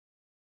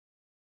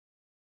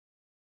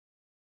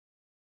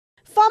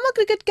Former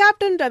cricket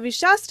captain Ravi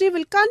Shastri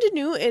will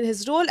continue in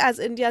his role as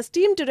India's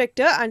team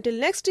director until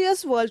next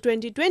year's World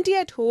T20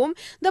 at home,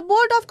 the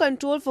Board of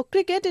Control for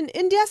Cricket in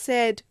India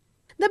said.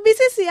 The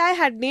BCCI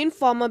had named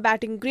former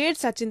batting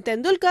greats Sachin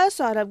Tendulkar,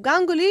 Saurabh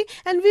Ganguly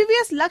and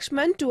VVS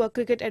Lakshman to a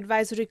cricket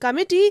advisory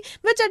committee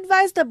which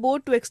advised the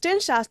board to extend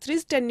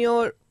Shastri's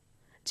tenure.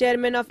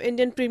 Chairman of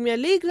Indian Premier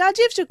League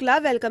Rajiv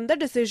Shukla welcomed the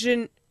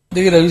decision.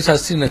 देखिए, रवि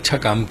शास्त्री ने अच्छा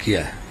काम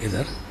किया है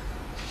इधर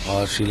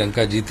और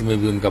श्रीलंका जीत में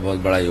भी उनका बहुत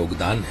बड़ा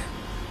योगदान है।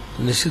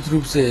 तो निश्चित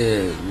रूप से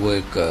वो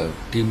एक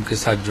टीम के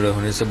साथ जुड़े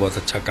होने से बहुत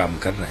अच्छा काम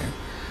कर रहे हैं,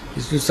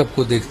 इसलिए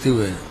सबको देखते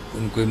हुए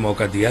उनको ये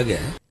मौका दिया गया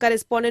है।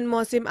 Correspondent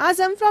Mohsin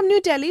Azam from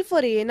New Delhi for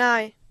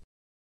ANI.